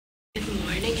Good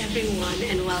morning, everyone,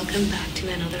 and welcome back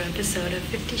to another episode of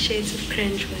 50 Shades of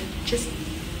Cringe with just.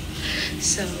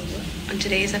 So, on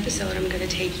today's episode, I'm going to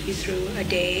take you through a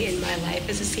day in my life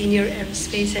as a Senior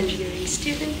Aerospace Engineering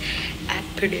student at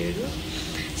Purdue.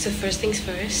 So, first things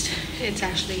first, it's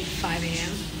actually 5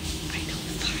 a.m. I know,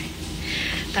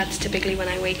 5. That's typically when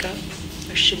I wake up,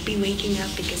 or should be waking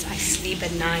up, because I sleep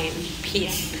at 9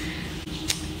 p.m.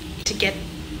 To get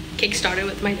kick-started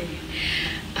with my day,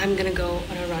 I'm gonna go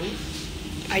on a run.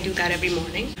 I do that every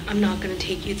morning. I'm not gonna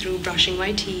take you through brushing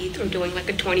my teeth or doing like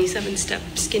a 27-step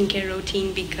skincare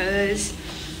routine because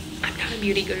I'm not a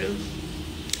beauty guru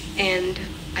and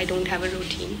I don't have a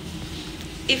routine.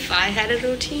 If I had a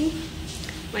routine,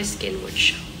 my skin would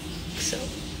show. So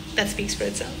that speaks for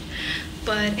itself.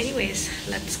 But anyways,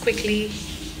 let's quickly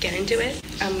get into it.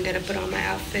 I'm gonna put on my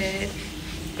outfit,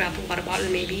 grab a water bottle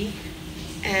maybe,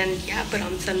 and yeah, put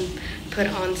on some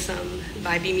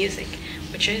vibey music,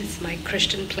 which is my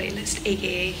Christian playlist,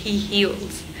 aka He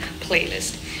Heals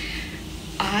playlist.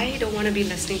 I don't want to be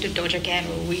listening to Doja Cat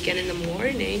or Weekend in the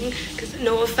morning, because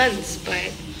no offense,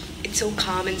 but it's so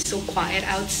calm and so quiet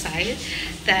outside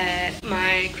that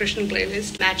my Christian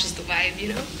playlist matches the vibe, you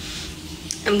know?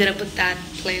 I'm gonna put that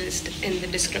playlist in the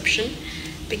description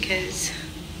because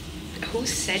who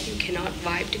said you cannot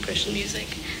vibe to Christian music?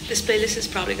 This playlist is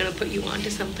probably gonna put you onto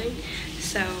something,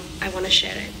 so I want to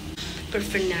share it. But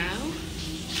for now,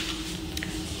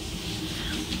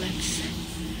 let's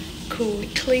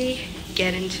quickly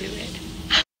get into it.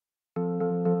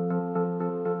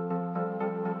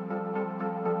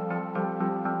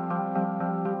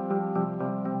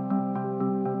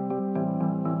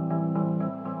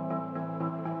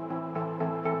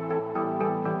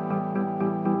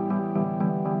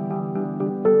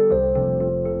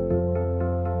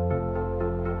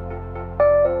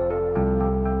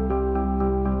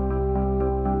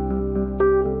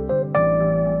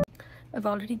 I've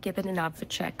already given an outfit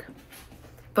check,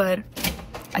 but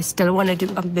I still want to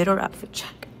do a mirror outfit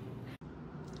check.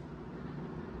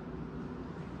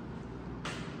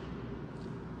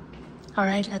 All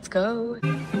right, let's go.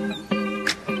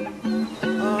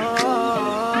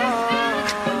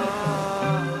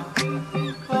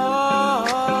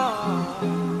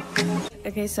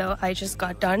 Okay, so I just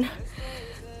got done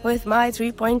with my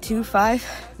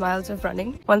 3.25 miles of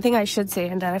running. One thing I should say,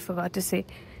 and that I forgot to say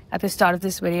at the start of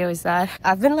this video, is that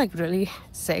I've been like really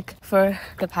sick for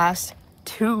the past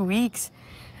 2 weeks.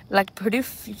 Like Purdue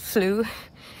flu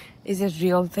is a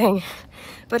real thing,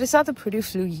 but it's not the Purdue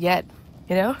flu yet,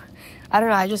 you know? I don't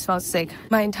know, I just felt sick.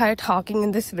 My entire talking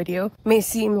in this video may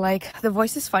seem like the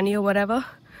voice is funny or whatever,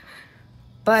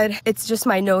 but it's just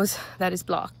my nose that is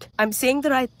blocked. I'm saying the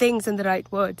right things and the right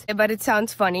words, but it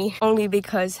sounds funny only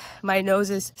because my nose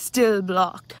is still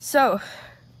blocked. So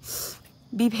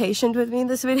be patient with me in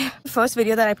this video. First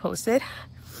video that I posted,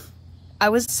 I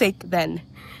was sick then.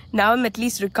 Now I'm at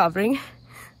least recovering,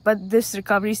 but this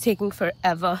recovery is taking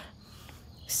forever.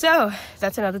 So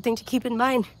that's another thing to keep in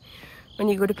mind when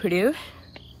you go to Purdue.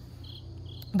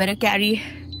 Better carry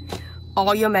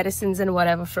all your medicines and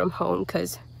whatever from home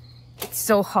because it's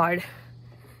so hard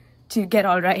to get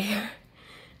all right.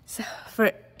 So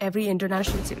for every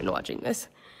international student watching this.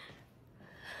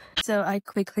 So I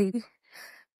quickly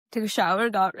took a shower,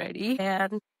 got ready,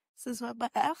 and this is what my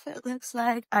outfit looks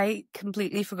like. I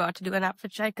completely forgot to do an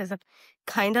outfit check because I'm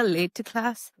kind of late to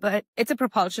class, but it's a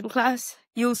propulsion class.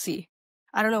 You'll see.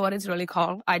 I don't know what it's really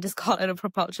called. I just call it a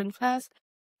propulsion class.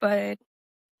 But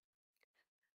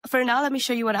for now, let me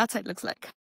show you what outside looks like.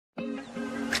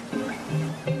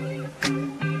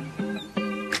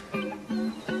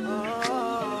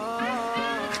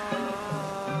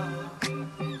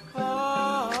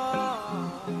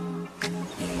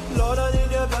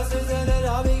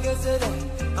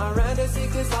 I ran the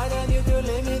secret side and you could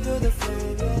lead me to the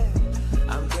flame,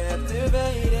 yeah. I'm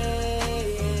captivated,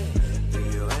 yeah.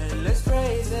 Through your endless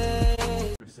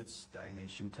phrases. Such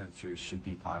stagnation temperature should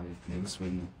be high with things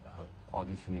when all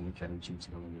the kinetic energy is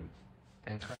going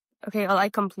in. Okay, well, I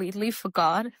completely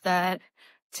forgot that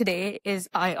today is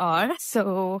IR,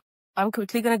 so I'm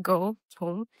quickly gonna go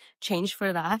home, change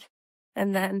for that,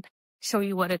 and then show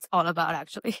you what it's all about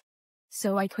actually.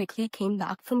 So I quickly came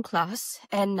back from class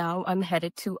and now I'm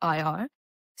headed to IR.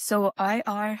 So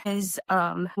IR is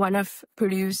one of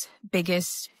Purdue's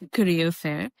biggest career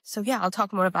fair. So yeah, I'll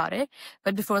talk more about it.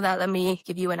 But before that, let me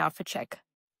give you an outfit check.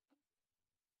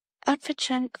 Outfit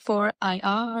check for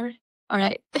IR. All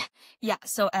right. Yeah,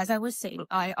 so as I was saying,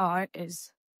 IR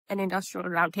is an industrial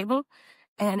roundtable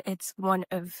and it's one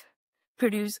of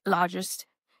Purdue's largest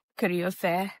career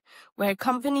fair where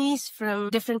companies from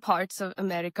different parts of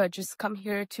America just come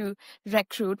here to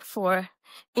recruit for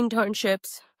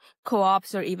internships,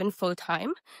 co-ops, or even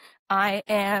full-time. I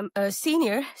am a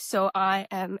senior, so I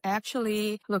am actually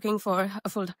looking for a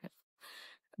full-time.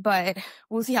 But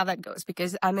we'll see how that goes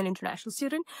because I'm an international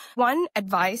student. One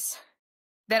advice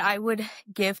that I would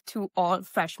give to all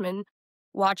freshmen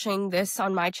watching this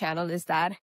on my channel is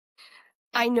that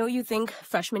I know you think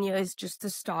freshman year is just the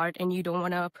start and you don't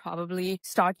want to probably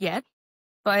start yet,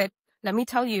 but let me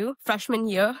tell you, freshman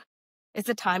year is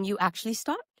the time you actually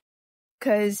start.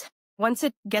 Because once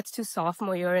it gets to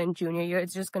sophomore year and junior year,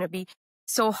 it's just going to be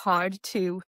so hard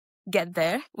to get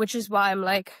there, which is why I'm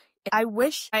like, I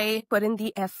wish I put in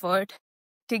the effort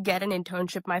to get an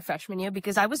internship my freshman year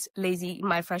because I was lazy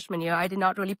my freshman year. I did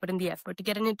not really put in the effort to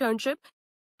get an internship.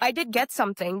 I did get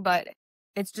something, but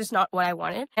it's just not what I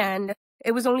wanted. And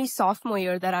it was only sophomore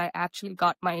year that I actually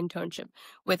got my internship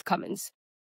with Cummins.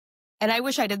 And I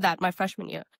wish I did that my freshman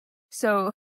year.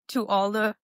 So to all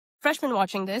the freshmen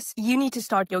watching this, you need to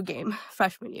start your game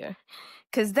freshman year.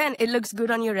 Because then it looks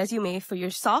good on your resume for your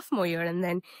sophomore year. And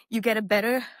then you get a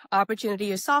better opportunity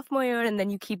your sophomore year. And then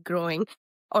you keep growing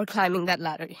or climbing that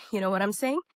ladder. You know what I'm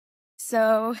saying?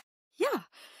 So yeah,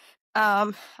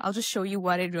 I'll just show you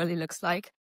what it really looks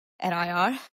like at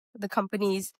IR. The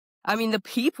companies, I mean, the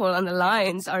people on the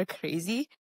lines are crazy,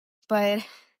 but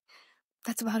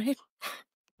that's about it.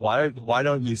 Why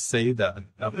don't you say that?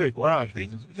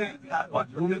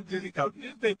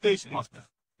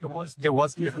 There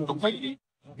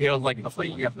was like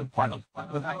a final.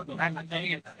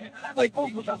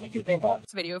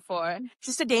 This video for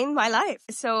just a day in my life.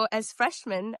 So as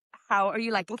freshmen, how are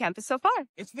you liking campus so far?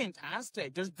 It's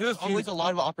fantastic. There's always a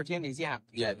lot of opportunities. Yeah.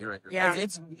 Yeah, you're right. Yeah.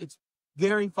 It's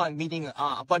very fun meeting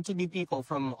a bunch of new people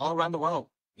from all around the world.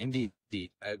 Indeed,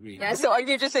 I agree. Yeah, so are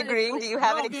you just agreeing? Do you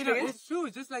have an No, experience? it's true.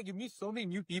 It's just like you meet so many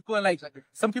new people and like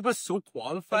some people are so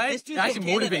qualified. This dude's It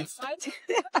actually in Canada. motivates.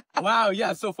 Wow,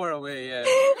 yeah, so far away, yeah.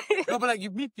 No, but like you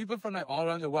meet people from like all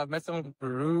around the world. I met someone from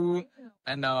Peru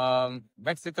and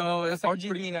Mexico. It's like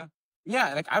Argentina.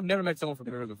 yeah, like I've never met someone from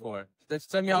Peru before. They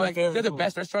tell me how like they're the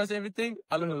best restaurants and everything.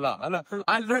 I learned a lot.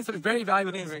 I learned some very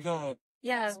valuable things.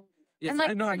 Yeah. Yes, And like,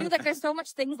 I know. like there's so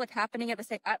much things like happening at the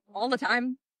same all the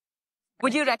time.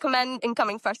 Would you recommend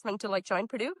incoming freshmen to like join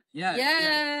Purdue? Yeah.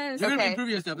 Yes. You're gonna Okay. improve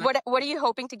yourself. Like, What are you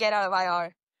hoping to get out of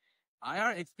IR?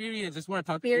 IR experience. Just want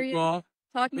to talk to Experience. people,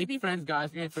 Talking to make people. friends,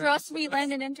 guys. Make friends. Trust me,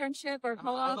 land an internship or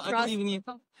co-op. I Trust. believe in you.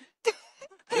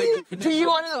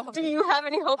 Do you have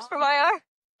any hopes from IR?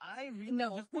 I really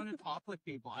just want to talk with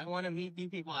people. I want to meet new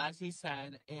people, as he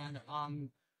said, and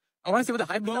I want to see what the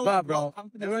hype is about, bro.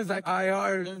 Everyone's like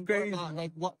IR is learn more crazy. about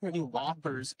like what Purdue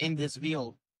offers in this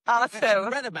field. I've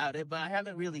Awesome. read about it, but I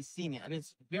haven't really seen it, and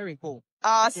it's very cool.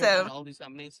 Awesome. All these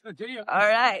companies. All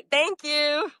right. Thank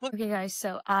you. Okay, guys.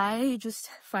 So I just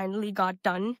finally got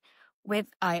done with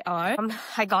IR.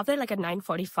 I got there like at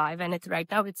 9:45 and right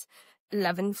now it's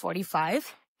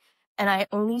 11:45 and I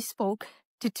only spoke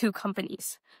to 2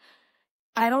 companies.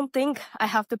 I don't think I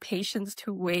have the patience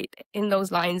to wait in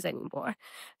those lines anymore.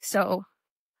 So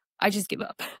I just give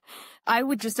up. I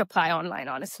would just apply online,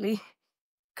 honestly.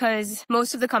 Because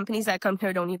most of the companies that come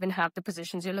here don't even have the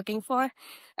positions you're looking for.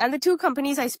 And the 2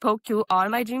 companies I spoke to are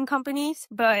my dream companies,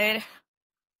 but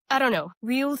I don't know.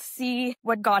 We'll see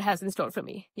what God has in store for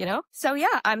me, you know? So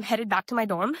yeah, I'm headed back to my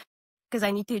dorm because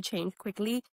I need to change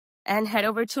quickly and head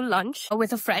over to lunch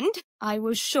with a friend. I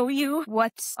will show you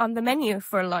what's on the menu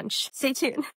for lunch. Stay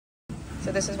tuned.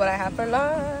 So this is what I have for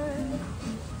lunch.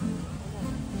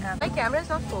 My camera is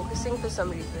not focusing for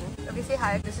some reason. Okay, say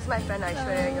hi. This is my friend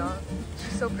Aishwarya, y'all.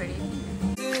 She's so pretty.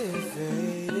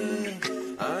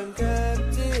 I'm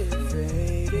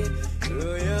captivated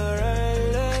through your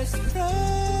endless flow.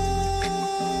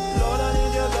 Lord, I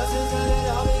need your blessings and it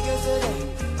all begins today.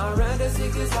 I ran the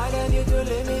secret side and you to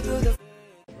lead me through the.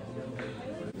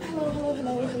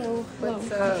 Hello.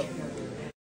 What's up?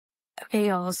 Okay,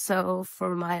 y'all. So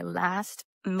for my last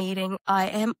meeting, I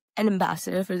am an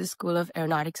ambassador for the School of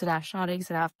Aeronautics and Astronautics,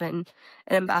 and I've been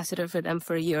an ambassador for them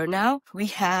for a year now. We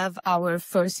have our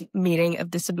first meeting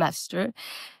of the semester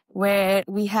where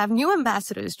we have new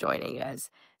ambassadors joining us.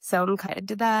 So I'm excited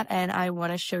to that, and I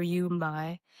want to show you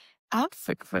my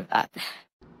outfit for that.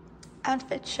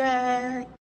 Outfit check.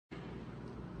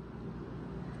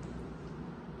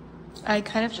 I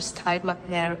kind of just tied my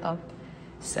hair up,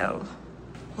 so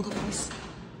hold on, guys.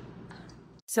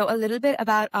 So a little bit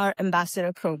about our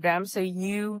ambassador program. So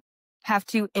you have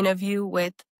to interview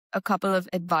with a couple of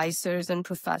advisors and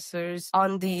professors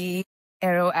on the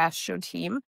Aero Astro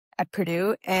team at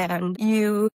Purdue, and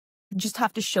you just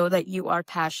have to show that you are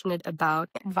passionate about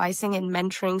advising and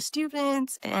mentoring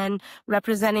students and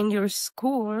representing your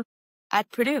school at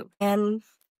Purdue. And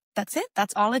that's it.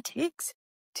 That's all it takes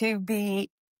to be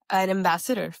an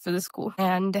ambassador for the school.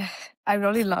 And I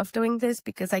really love doing this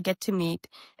because I get to meet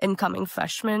incoming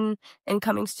freshmen,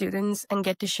 incoming students, and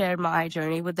get to share my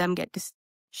journey with them, get to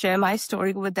share my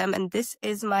story with them. And this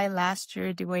is my last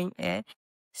year doing it.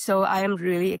 So I am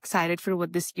really excited for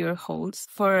what this year holds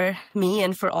for me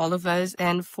and for all of us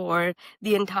and for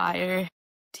the entire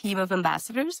team of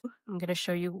ambassadors. I'm going to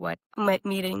show you what my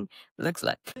meeting looks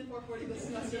like.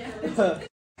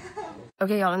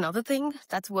 Okay, y'all, another thing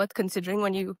that's worth considering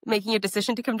when you making your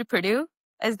decision to come to Purdue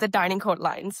is the dining court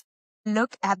lines.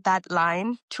 Look at that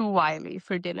line to Wiley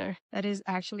for dinner. That is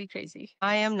actually crazy.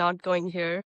 I am not going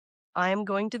here. I am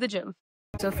going to the gym.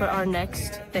 So for our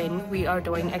next thing, we are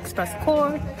doing Express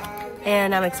Core.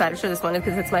 And I'm excited for this one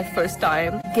because it's my first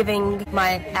time giving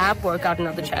my ab workout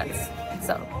another chance.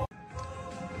 So.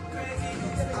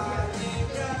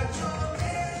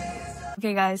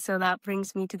 Okay guys, so that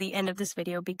brings me to the end of this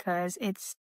video because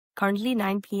it's currently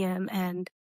 9 p.m. and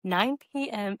 9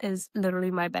 p.m. is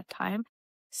literally my bedtime.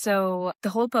 So the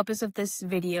whole purpose of this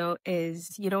video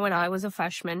is, when I was a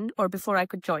freshman or before I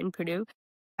could join Purdue,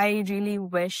 I really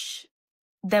wish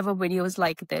there were videos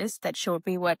like this that showed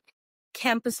me what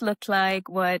campus looked like,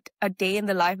 what a day in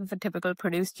the life of a typical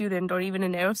Purdue student or even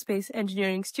an aerospace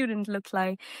engineering student looked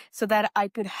like, so that I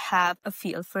could have a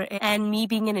feel for it. And me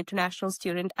being an international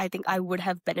student, I think I would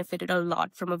have benefited a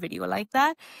lot from a video like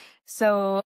that.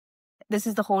 So this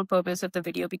is the whole purpose of the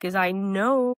video, because I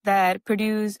know that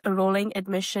Purdue's rolling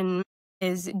admission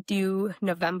is due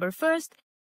November 1st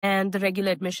and the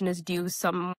regular admission is due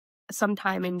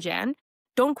sometime in Jan.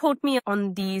 Don't quote me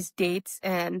on these dates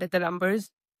and the numbers.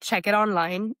 Check it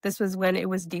online. This was when it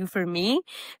was due for me.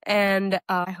 And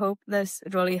I hope this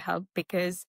really helped,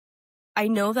 because I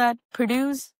know that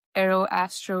Purdue's Aero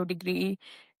Astro degree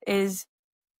is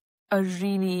a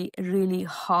really, really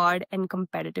hard and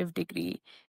competitive degree.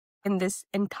 In this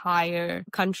entire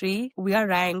country, we are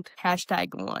ranked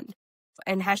 #1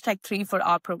 and #3 for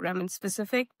our program in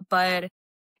specific. But,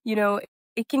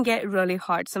 it can get really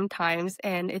hard sometimes,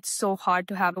 and it's so hard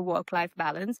to have a work-life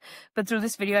balance. But through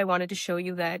this video, I wanted to show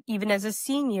you that even as a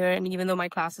senior, and even though my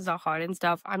classes are hard and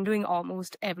stuff, I'm doing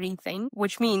almost everything,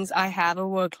 which means I have a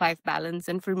work-life balance.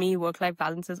 And for me, work-life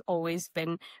balance has always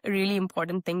been a really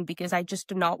important thing, because I just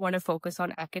do not want to focus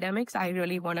on academics. I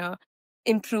really want to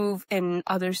improve in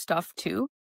other stuff too.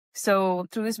 So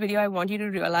through this video, I want you to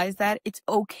realize that it's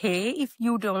okay if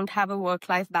you don't have a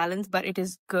work-life balance, but it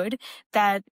is good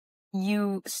that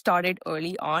you started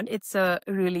early on. It's a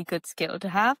really good skill to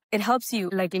have. It helps you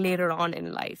later on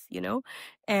in life,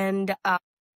 and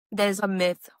there's a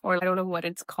myth, or I don't know what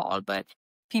it's called, but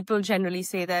people generally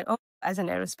say that, as an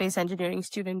aerospace engineering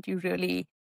student, you really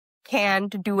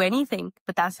can't do anything.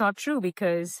 But that's not true,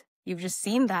 because you've just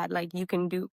seen that you can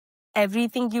do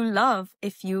everything you love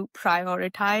if you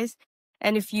prioritize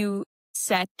and if you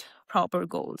set proper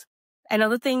goals.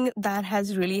 Another thing that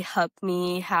has really helped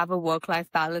me have a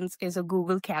work-life balance is a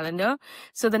Google Calendar.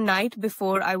 So the night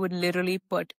before, I would literally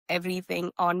put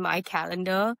everything on my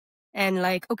calendar and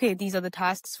okay, these are the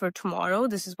tasks for tomorrow.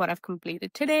 This is what I've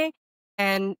completed today.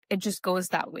 And it just goes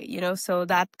that way, so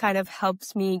that kind of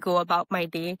helps me go about my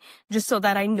day, just so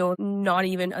that I know not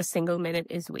even a single minute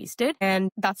is wasted. And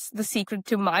that's the secret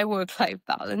to my work-life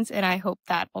balance. And I hope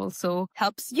that also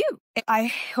helps you.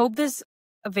 I hope this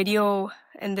video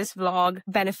and this vlog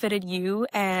benefited you,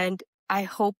 and I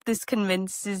hope this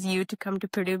convinces you to come to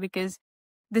Purdue, because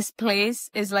this place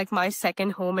is like my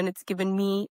second home, and it's given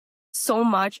me so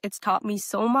much. It's taught me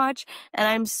so much, and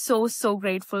I'm so, so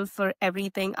grateful for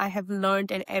everything I have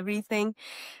learned and everything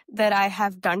that I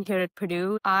have done here at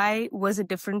Purdue. I was a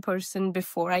different person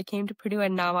before I came to Purdue,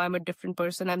 and now I'm a different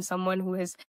person. I'm someone who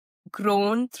has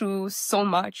grown through so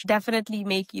much. Definitely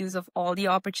make use of all the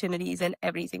opportunities and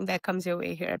everything that comes your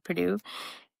way here at Purdue.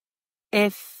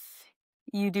 If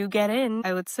you do get in,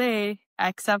 I would say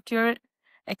accept your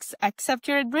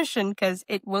admission, because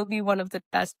it will be one of the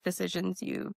best decisions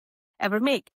you ever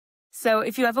make. So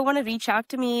if you ever want to reach out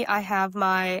to me, I have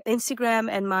my Instagram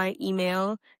and my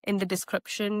email in the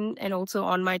description and also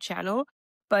on my channel.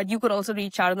 But you could also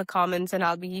reach out in the comments, and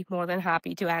I'll be more than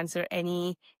happy to answer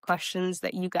any questions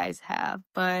that you guys have.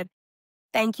 But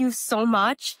thank you so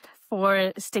much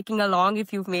for sticking along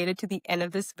if you've made it to the end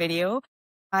of this video.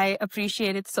 I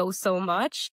appreciate it so, so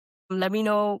much. Let me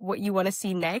know what you want to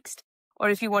see next, or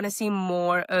if you want to see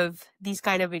more of these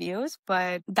kind of videos.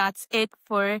 But that's it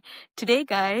for today,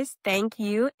 guys. Thank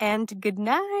you and good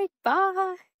night.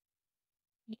 Bye.